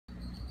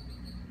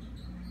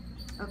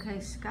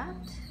Okay, Scott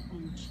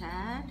and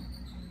Chad,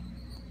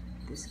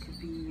 this could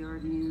be your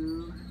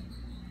new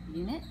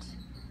unit.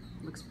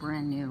 Looks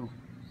brand new.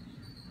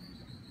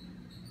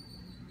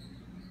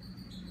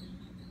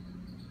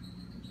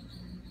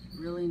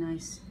 Really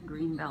nice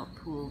greenbelt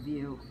pool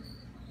view.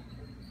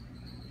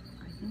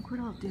 I think what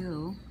I'll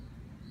do,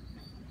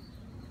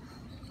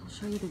 I'll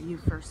show you the view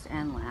first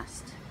and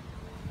last.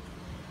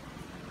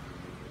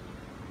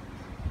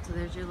 So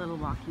there's your little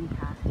walking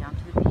path down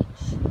to the beach.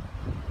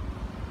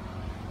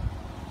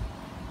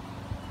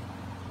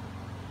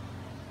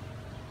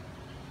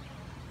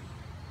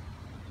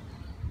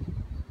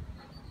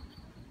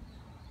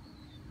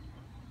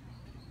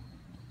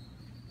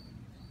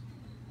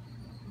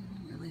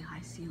 Really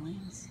high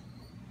ceilings.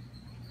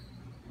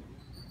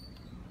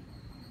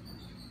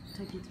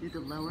 Take you through the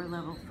lower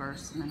level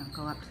first, and then I'll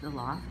go up to the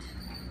loft.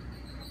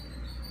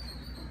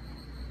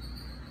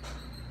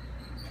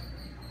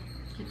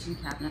 Kitchen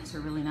cabinets are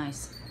really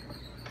nice.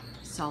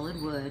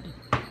 Solid wood.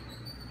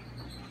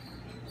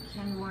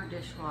 Kenmore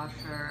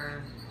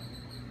dishwasher.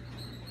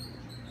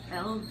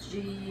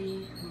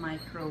 LG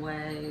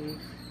microwave.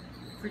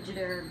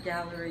 Frigidaire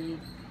gallery.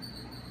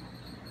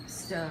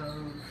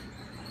 Stove.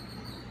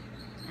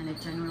 And a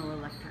General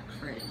Electric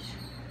fridge.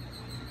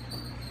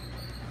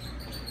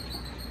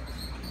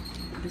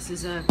 This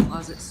is a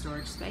closet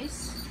storage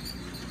space.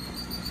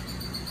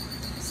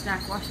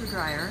 Stack washer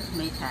dryer,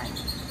 Maytag.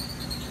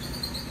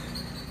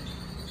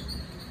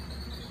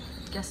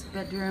 Guest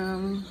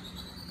bedroom.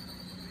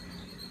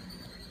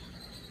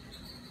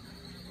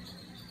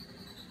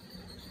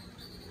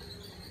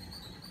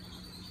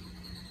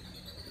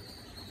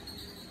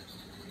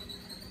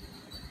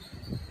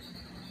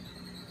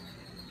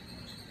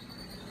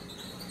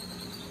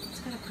 It's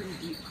got a pretty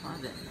deep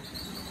closet.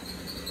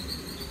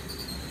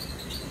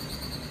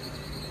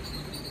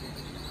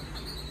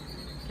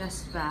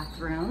 Guest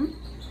bathroom,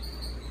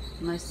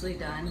 nicely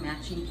done,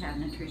 matching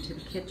cabinetry to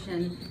the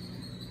kitchen,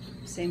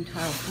 same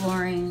tile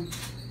flooring,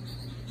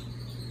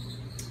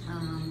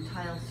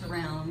 tile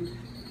surround.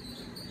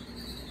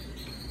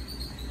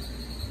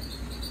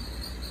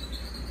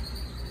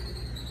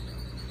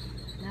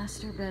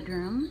 Master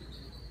bedroom.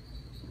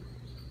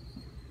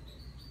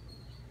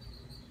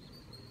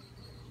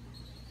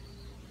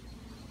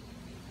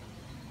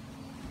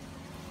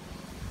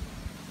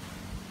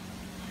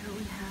 Here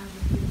we have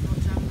a beautiful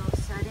jungle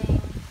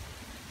setting.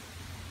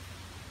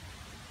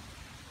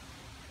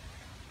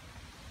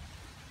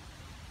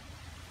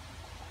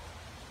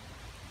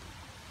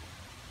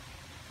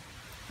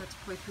 That's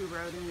Poipu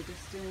Road in the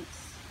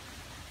distance.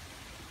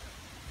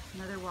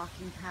 Another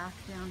walking path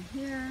down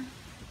here.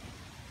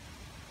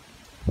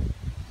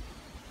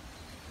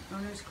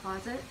 Owner's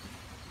closet.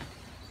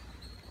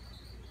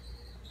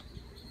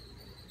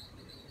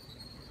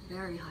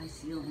 Very high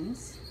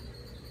ceilings.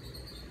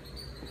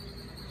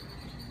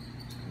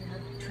 We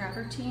have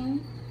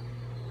travertine.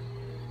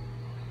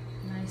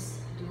 Nice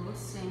dual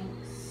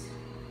sinks.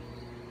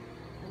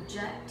 A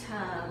jet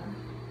tub.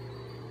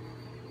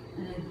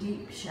 And a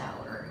deep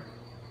shower.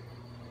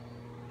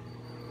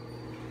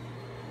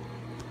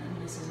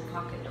 And this is a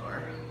pocket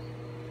door.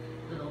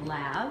 Little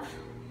lav.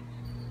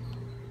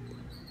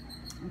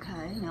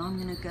 Okay, now I'm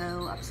gonna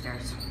go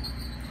upstairs.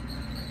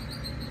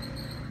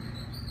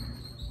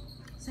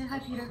 Say hi,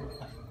 Peter.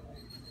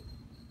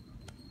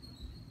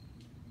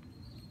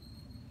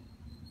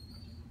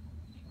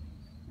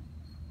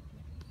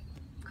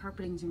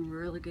 Carpeting's in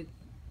really good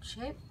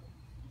shape.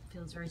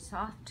 Feels very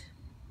soft.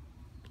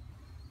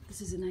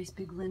 This is a nice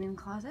big linen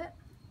closet.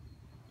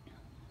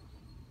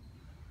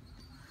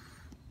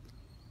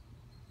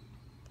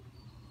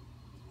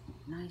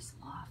 Nice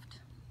loft.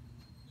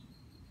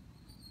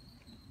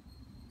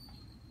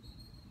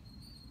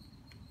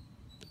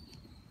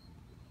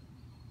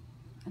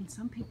 And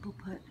some people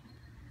put,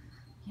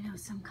 you know,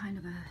 some kind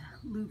of a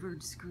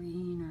louvered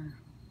screen or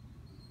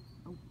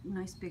a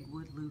nice big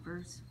wood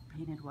louvers,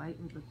 painted white,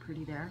 would look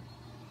pretty there.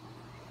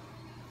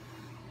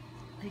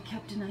 They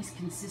kept a nice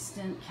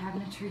consistent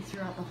cabinetry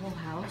throughout the whole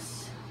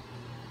house.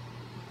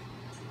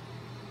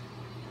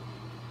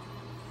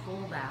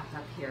 Full bath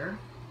up here.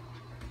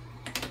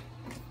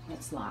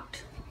 It's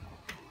locked.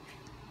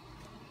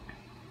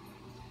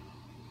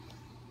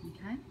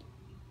 Okay.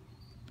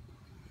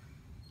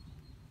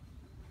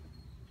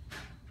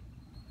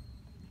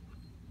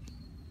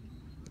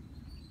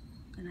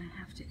 And I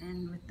have to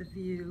end with the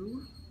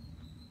view.